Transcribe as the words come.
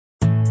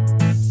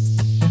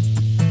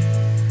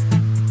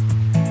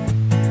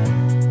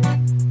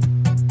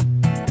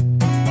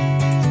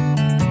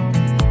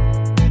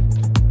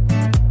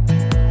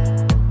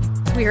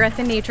here at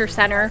the Nature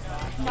Center,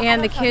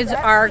 and the kids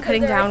are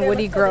cutting down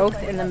woody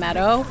growth in the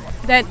meadow.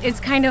 That is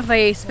kind of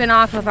a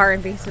spin-off of our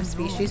invasive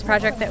species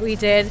project that we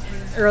did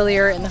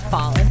earlier in the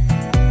fall.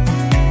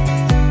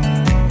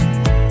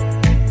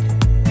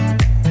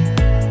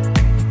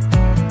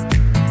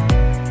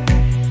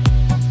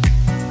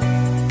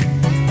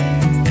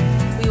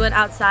 We went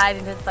outside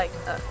and did like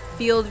a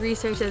field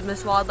research, as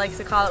Miss Wald likes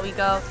to call it. We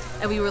go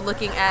and we were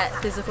looking at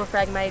physical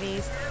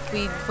Phragmites.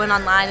 We went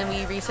online and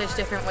we researched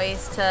different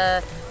ways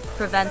to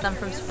prevent them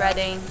from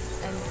spreading,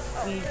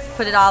 and we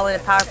put it all in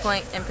a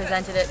PowerPoint and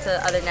presented it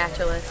to other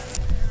naturalists.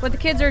 What the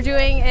kids are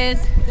doing is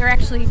they're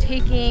actually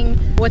taking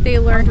what they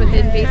learned with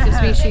invasive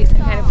species and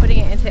kind of putting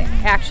it into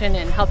action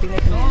and helping the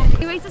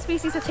community. Invasive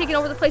species have taken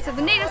over the place of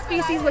the native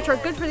species, which are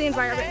good for the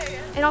environment,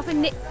 and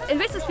often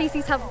invasive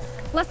species have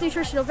less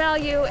nutritional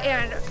value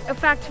and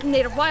affect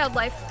native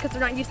wildlife because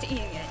they're not used to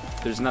eating it.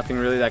 There's nothing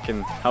really that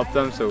can help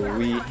them, so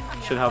we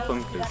should help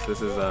them because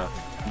this is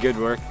good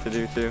work to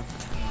do too.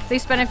 They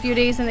spent a few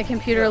days in the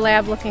computer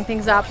lab looking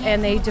things up,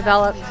 and they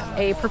developed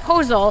a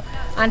proposal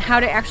on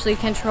how to actually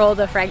control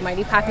the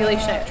Phragmite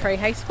population at Troy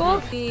High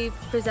School. We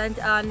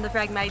present on the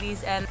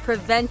Phragmites and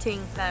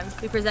preventing them.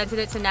 We presented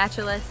it to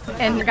naturalists.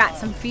 And got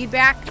some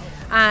feedback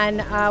on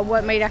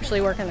what might actually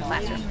work in the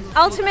classroom.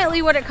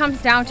 Ultimately, what it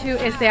comes down to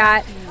is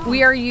that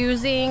we are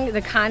using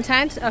the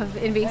content of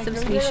invasive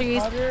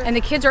species, and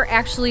the kids are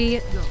actually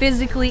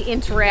physically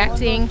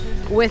interacting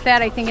with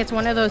that. I think it's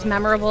one of those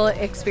memorable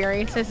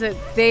experiences that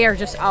they are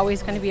just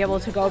always going to be able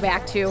to go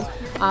back to.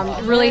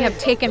 Really have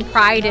taken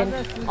pride in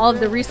all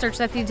of the research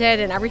that they did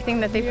and everything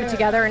that they put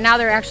together, and now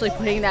they're actually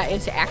putting that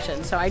into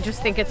action. So I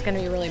just think it's going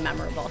to be really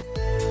memorable.